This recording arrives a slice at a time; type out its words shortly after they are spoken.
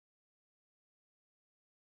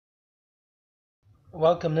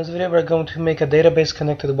Welcome. In this video we're going to make a database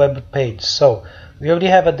connected web page. So we already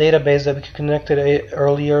have a database that we connected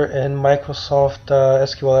earlier in Microsoft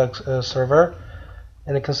SQL Server,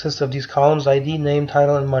 and it consists of these columns: ID, name,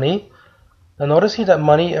 title, and money. Now notice here that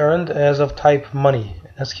money earned is of type money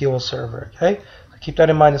in SQL Server. Okay, so keep that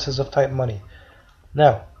in mind. This is of type money.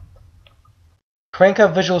 Now crank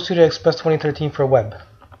up Visual Studio Express 2013 for web.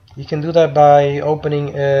 You can do that by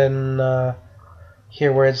opening in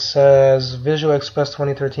here where it says Visual Express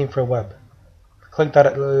 2013 for web. Click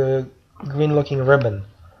that green looking ribbon.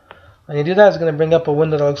 When you do that, it's going to bring up a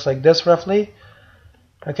window that looks like this roughly.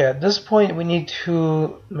 Okay, at this point we need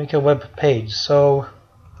to make a web page. So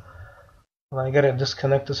I gotta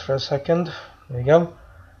disconnect this for a second. There you go.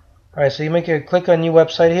 Alright, so you click on new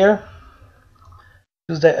website here.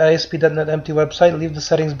 Choose the ASP.NET empty website, leave the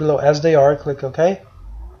settings below as they are, click OK.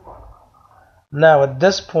 Now at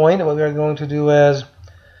this point what we are going to do is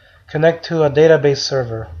connect to a database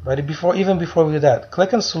server. Right? Even before we do that,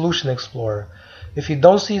 click on Solution Explorer. If you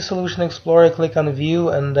don't see Solution Explorer, click on View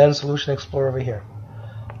and then Solution Explorer over here.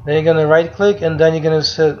 Then you're going to right click and then you're going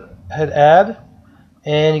to hit Add,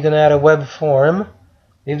 and you're going to add a web form.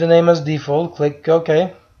 Leave the name as default, click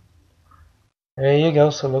OK. There you go,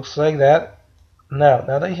 so it looks like that. Now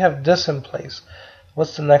that you have this in place,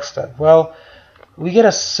 what's the next step? Well, we get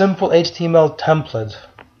a simple HTML template.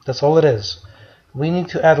 That's all it is. We need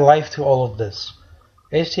to add life to all of this.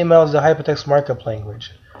 HTML is the hypertext markup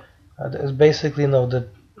language. It's basically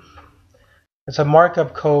it's a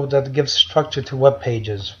markup code that gives structure to web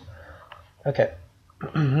pages. Okay.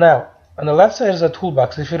 Now on the left side is a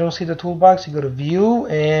toolbox. If you don't see the toolbox, you go to View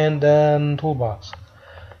and then Toolbox,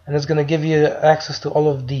 and it's going to give you access to all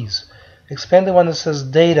of these. Expand the one that says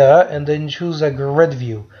Data and then choose a grid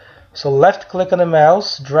view. So left click on the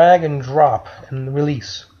mouse, drag and drop and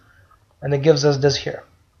release, and it gives us this here.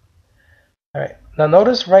 Alright, now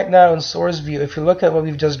notice right now in source view, if you look at what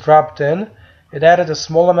we've just dropped in, it added a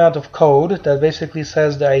small amount of code that basically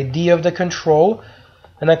says the ID of the control,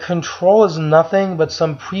 and that control is nothing but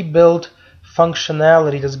some pre-built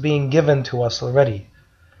functionality that's being given to us already.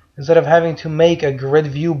 Instead of having to make a grid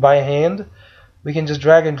view by hand, we can just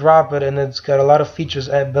drag and drop it and it's got a lot of features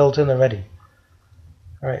built in already.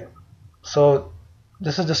 Alright. So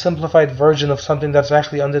this is the simplified version of something that's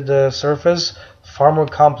actually under the surface, far more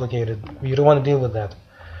complicated. You don't want to deal with that.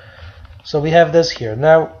 So we have this here.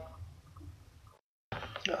 Now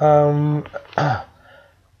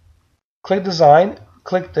click Design,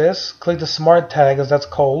 click this, click the Smart tag as that's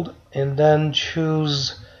called, and then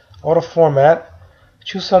choose Auto Format.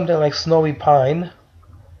 Choose something like Snowy Pine.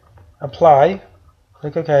 Apply.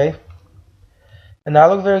 Click OK. And now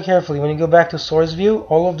look very carefully. When you go back to source view,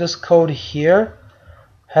 all of this code here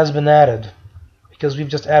has been added because we've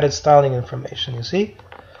just added styling information. You see?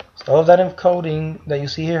 So all of that encoding that you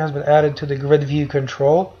see here has been added to the grid view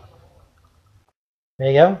control.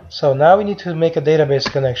 There you go. So now we need to make a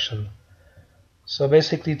database connection. So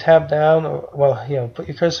basically tap down, put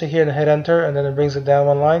your cursor here and hit enter, and then it brings it down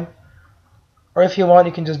one line. Or if you want,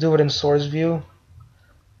 you can just do it in source view.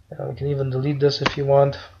 You can even delete this if you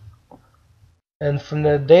want. And from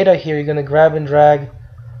the data here, you're going to grab and drag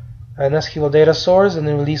an SQL data source and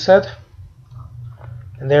then release it.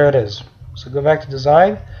 And there it is. So go back to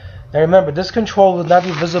design. Now remember, this control will not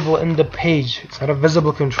be visible in the page. It's not a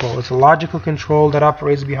visible control. It's a logical control that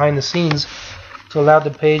operates behind the scenes to allow the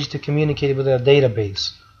page to communicate with a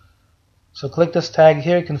database. So click this tag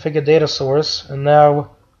here, configure data source, and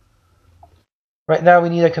right now we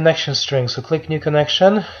need a connection string, so click new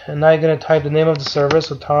connection, and now you're going to type the name of the server,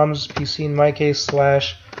 so Tom's PC in my case /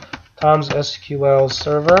 Tom's SQL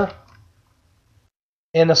server,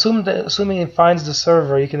 and assuming it finds the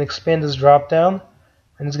server, you can expand this drop down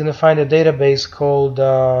and it's going to find a database called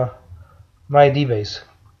MyDBase.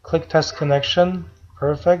 Click test connection.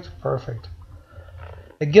 Perfect.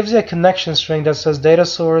 It gives you a connection string that says data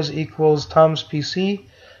source equals Tom's PC,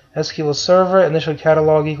 SQL server, initial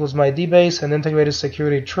catalog equals MyDBase, and integrated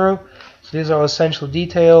security true. So these are essential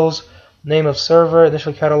details. Name of server,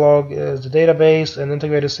 initial catalog is the database, and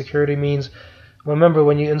integrated security means, remember,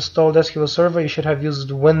 when you installed SQL server, you should have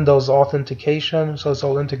used Windows authentication, so it's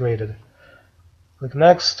all integrated. Click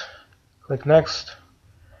next. Click next.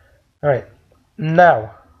 Alright.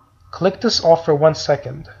 Now, click this off for 1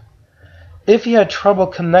 second. If you had trouble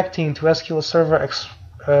connecting to SQL Server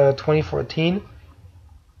 2014,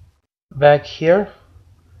 back here,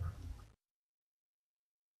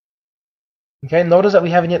 okay, notice that we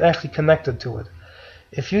haven't yet actually connected to it.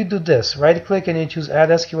 If you do this, right click and you choose Add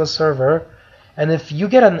SQL Server, and if you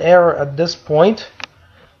get an error at this point,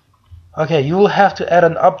 Okay, you will have to add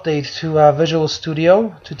an update to Visual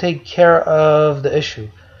Studio to take care of the issue.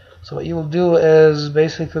 So what you will do is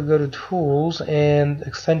basically go to Tools and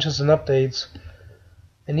Extensions and Updates.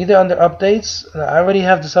 And either under Updates, I already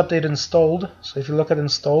have this update installed. So if you look at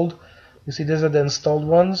Installed, you see these are the installed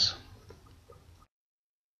ones.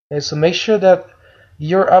 Okay, so make sure that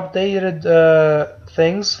your updated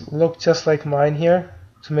things look just like mine here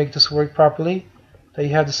to make this work properly, that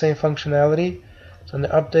you have the same functionality. So in the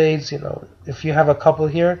updates, if you have a couple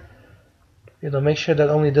here, make sure that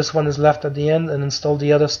only this one is left at the end and install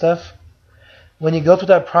the other stuff. When you go through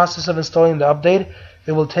that process of installing the update,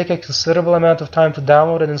 it will take a considerable amount of time to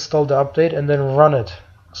download and install the update and then run it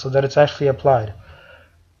so that it's actually applied.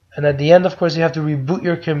 And at the end, of course, you have to reboot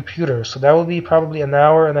your computer. So that will be probably an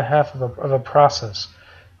hour and a half of a process.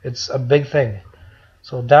 It's a big thing.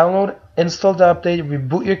 So download, install the update,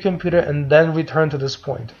 reboot your computer, and then return to this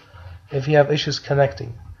point if you have issues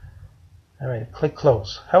connecting. Alright, click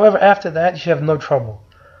close. However, after that, you should have no trouble.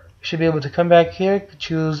 You should be able to come back here,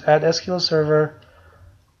 choose Add SQL Server.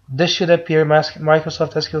 This should appear,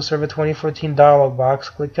 Microsoft SQL Server 2014 dialog box.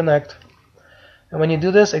 Click Connect. And when you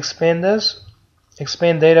do this, expand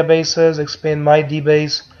expand databases, expand my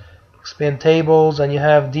DBase, expand tables, and you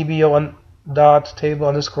have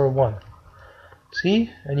dbo.table_1. See?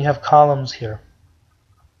 And you have columns here.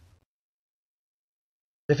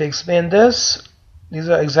 If you expand this, these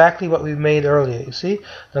are exactly what we made earlier. You see?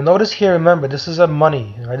 Now notice here, remember, this is a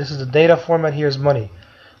money. Right? This is the data format here is money.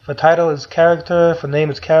 For title it's character, for name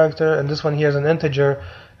it's character, and this one here is an integer,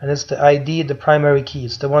 and it's the ID, the primary key.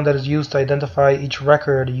 It's the one that is used to identify each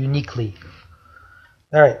record uniquely.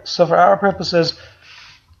 Alright, so for our purposes,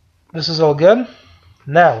 this is all good.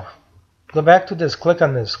 Now, go back to this, click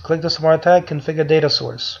on this, click the smart tag, configure data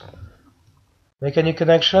source. Make a new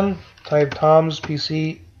connection, type Tom's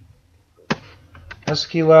PC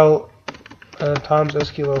SQL, Tom's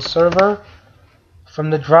SQL Server. From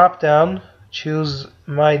the drop down, choose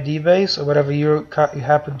my DBase or whatever you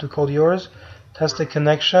happen to call yours. Test the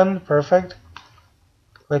connection, perfect.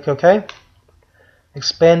 Click OK.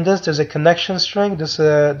 Expand this, there's a connection string, this is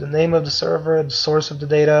the name of the server, the source of the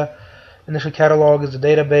data, initial catalog is the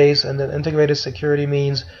database, and then integrated security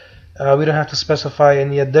means we don't have to specify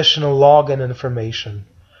any additional login information.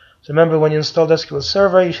 So remember, when you install SQL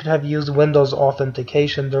Server, you should have used Windows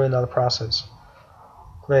authentication during that process.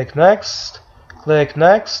 Click Next,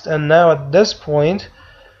 and now at this point,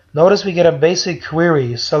 notice we get a basic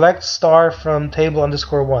query. Select star from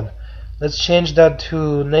table_1. Let's change that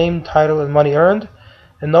to name, title, and money earned.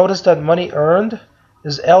 And notice that money earned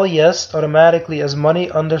is aliased automatically as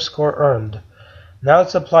money_earned. Now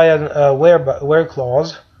let's apply a where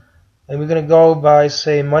clause, and we're going to go by,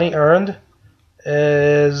 say, money earned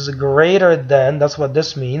is greater than, that's what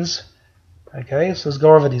this means. Okay, so let's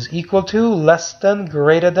go over these. Equal to, less than,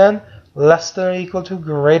 greater than, less than or equal to,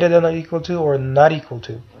 greater than or equal to, or not equal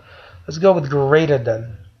to. Let's go with greater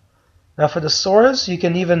than. Now for the source, you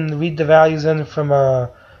can even read the values in from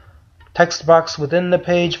a text box within the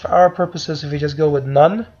page. For our purposes, if you just go with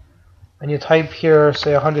none, and you type here,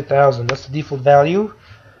 say 100,000, that's the default value,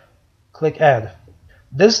 click Add.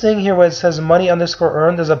 This thing here where it says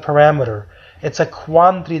money_earned is a parameter. It's a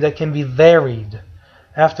quantity that can be varied.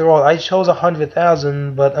 After all, I chose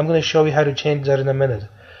 100,000, but I'm going to show you how to change that in a minute.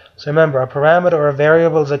 So remember, a parameter or a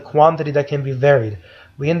variable is a quantity that can be varied.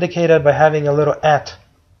 We indicate it by having a little at,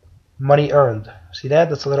 money earned. See that?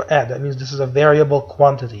 That's a little at. That means this is a variable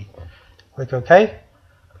quantity. Click OK.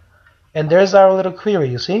 And there's our little query,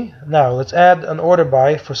 you see? Now, let's add an order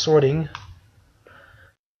by for sorting.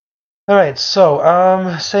 Alright,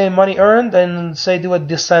 so say money earned, and say do a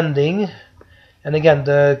descending. And again,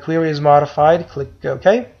 the query is modified. Click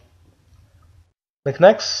OK. Click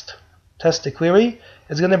Next. Test the query.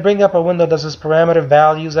 It's going to bring up a window that says Parameter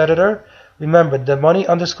Values Editor. Remember, the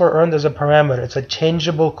money_earned is a parameter. It's a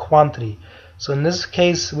changeable quantity. So in this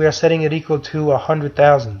case, we are setting it equal to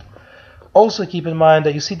 100,000. Also keep in mind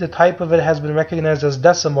that you see the type of it has been recognized as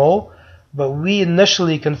decimal, but we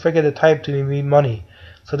initially configured the type to be money.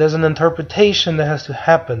 So there's an interpretation that has to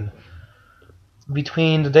happen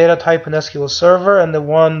between the data type in SQL Server and the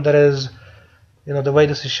one that is, the way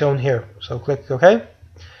this is shown here. So click OK.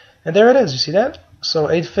 And there it is. You see that? So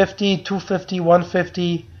 850, 250,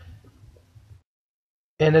 150.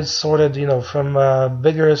 And it's sorted, from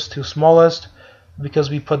biggest to smallest because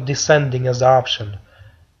we put descending as the option.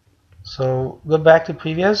 So go back to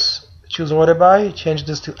previous, choose order by, change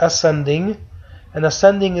this to ascending, and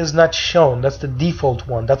ascending is not shown. That's the default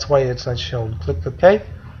one. That's why it's not shown. Click OK.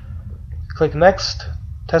 Click Next.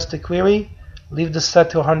 Test the query. Leave this set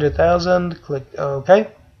to 100,000. Click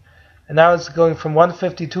OK. and now it's going from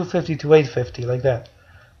 150, 250 to 850, like that.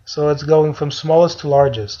 So it's going from smallest to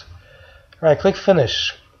largest. Alright, click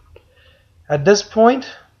Finish. At this point,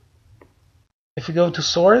 if you go to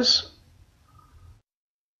Source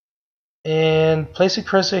and place a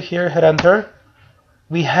cursor here, hit Enter,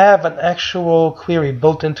 we have an actual query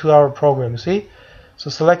built into our program, see? So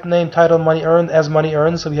select name, title, money earned as money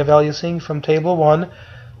earned, so we have value seeing from table 1.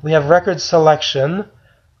 We have record selection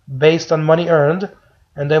based on money earned,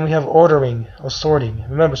 and then we have ordering or sorting.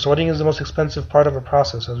 Remember, sorting is the most expensive part of a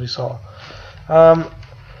process, as we saw.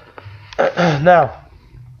 Now,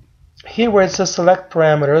 here where it says select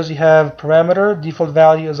parameters, you have parameter, default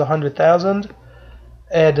value is 100,000,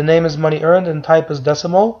 the name is money earned, and type is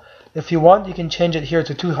decimal. If you want, you can change it here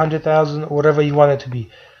to 200,000 or whatever you want it to be.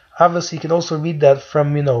 Obviously, you can also read that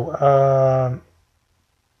from,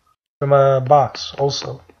 from a box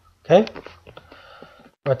also, okay?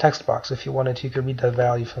 Or a text box. If you wanted to, you could read that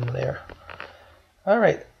value from there. All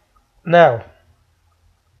right, now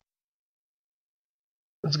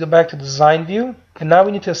let's go back to the design view, and now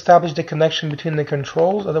we need to establish the connection between the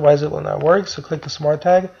controls, otherwise it will not work. So click the Smart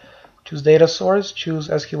tag, choose Data Source, choose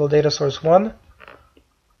SQL Data Source 1.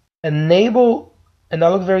 Enable, and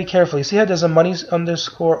now look very carefully. See how there's a money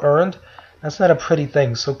underscore earned? That's not a pretty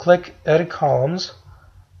thing. So click Edit Columns,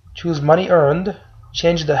 choose money earned,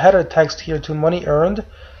 change the header text here to money earned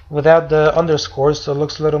without the underscore, so it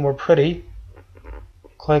looks a little more pretty.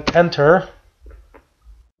 Click Enter.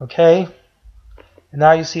 Okay. And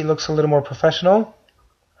now you see it looks a little more professional.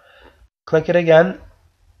 Click it again.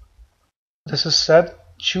 This is set.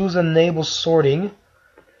 Choose Enable Sorting.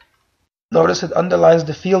 Notice it underlines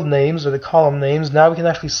the field names or the column names. Now we can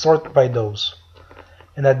actually sort by those.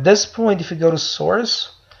 And at this point, if you go to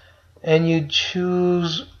Source and you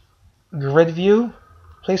choose Grid View,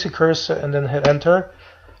 place your cursor and then hit Enter.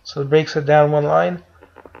 So it breaks it down one line.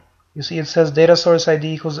 You see it says Data Source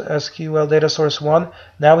ID equals SQL Data Source 1.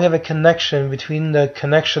 Now we have a connection between the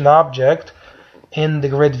connection object and the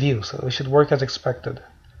grid view. So it should work as expected.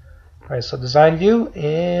 Alright, so design view,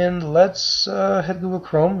 and let's hit Google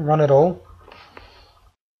Chrome, run it all.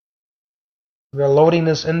 We are loading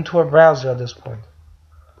this into our browser at this point.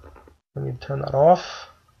 Let me turn that off.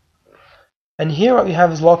 And here what we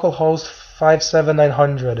have is localhost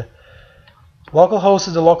 57900. Localhost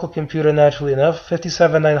is the local computer, naturally enough.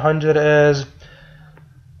 57900 is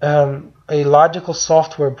a logical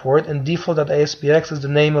software port, and default.aspx is the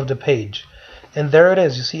name of the page. And there it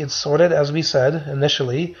is. You see it's sorted as we said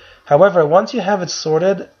initially. However, once you have it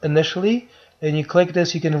sorted initially and you click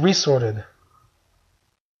this, you can resort it.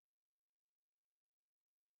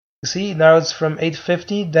 You see now it's from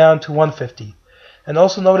 850 down to 150. And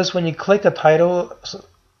also notice when you click the title,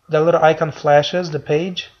 that little icon flashes the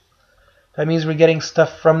page. That means we're getting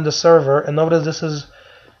stuff from the server. And notice this is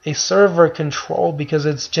a server control because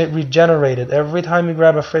it's regenerated. Every time you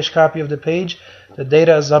grab a fresh copy of the page, the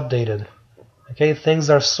data is updated. Okay, things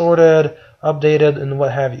are sorted, updated, and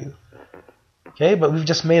what have you. Okay, but we've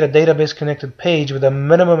just made a database connected page with a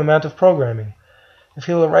minimum amount of programming. If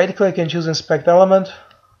you will right click and choose Inspect Element,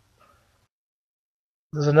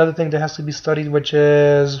 there's another thing that has to be studied, which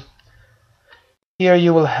is here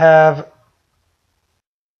you will have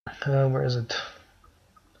where is it?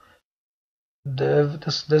 Div,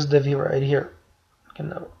 this div here right here.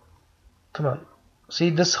 Come on. See,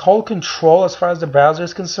 this whole control, as far as the browser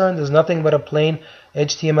is concerned, is nothing but a plain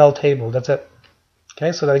HTML table. That's it.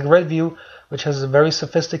 Okay, so that grid view, which has a very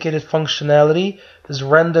sophisticated functionality, is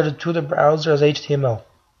rendered to the browser as HTML.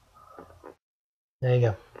 There you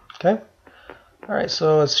go. Okay. All right,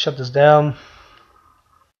 so let's shut this down.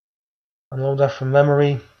 Unload that from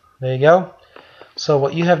memory. There you go. So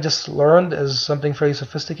what you have just learned is something very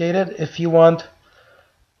sophisticated. If you want,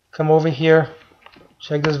 come over here.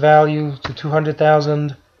 Check this value to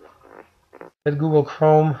 200,000. Hit Google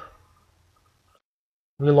Chrome.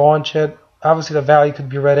 Relaunch it. Obviously, the value could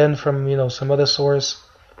be read in from some other source.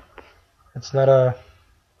 It's not a.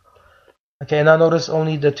 Okay, now notice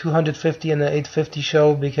only the 250 and the 850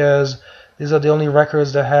 show because these are the only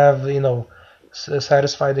records that have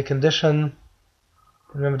satisfy the condition.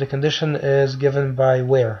 Remember, the condition is given by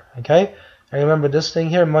where. Okay, and remember this thing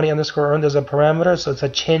here, money underscore earned, is a parameter, so it's a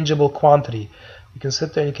changeable quantity. You can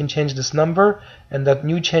sit there and you can change this number, and that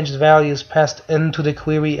new changed value is passed into the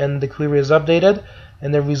query, and the query is updated,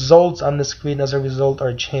 and the results on the screen as a result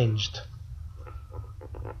are changed.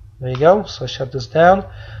 There you go. So shut this down.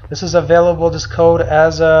 This is available, this code,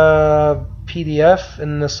 as a PDF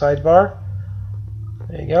in the sidebar.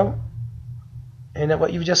 There you go. And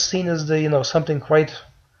what you've just seen is the something quite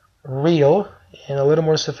real and a little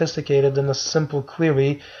more sophisticated than a simple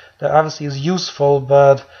query that obviously is useful,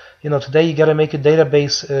 but today you got to make a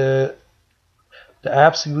database. The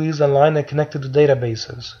apps you use online are connected to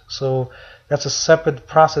databases, so that's a separate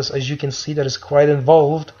process, as you can see, that is quite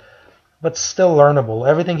involved, but still learnable.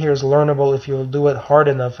 Everything here is learnable. If you'll do it hard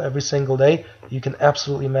enough every single day, you can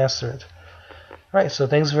absolutely master it. Alright, so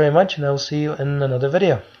thanks very much, and I'll see you in another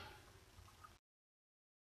video.